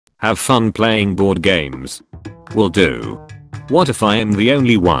Have fun playing board games. Will do. What if I am the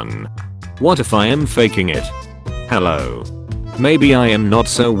only one? What if I am faking it? Hello. Maybe I am not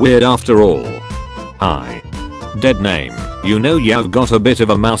so weird after all. Hi. Dead name. You know you've got a bit of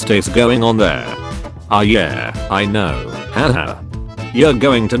a mouse taste going on there. Ah yeah, I know. Haha. You're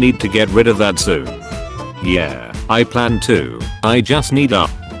going to need to get rid of that soon. Yeah, I plan to. I just need a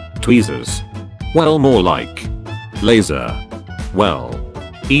tweezers. Well, more like laser. Well,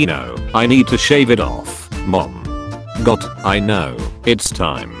 I need to shave it off, mom. I know. It's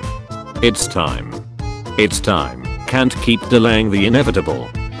time. It's time. It's time. Can't keep delaying the inevitable.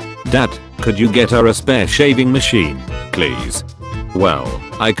 Dad, could you get her a spare shaving machine, please? Well,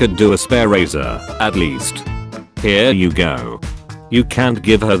 I could do a spare razor, at least. Here you go. You can't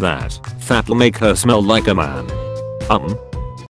give her that. That'll make her smell like a man.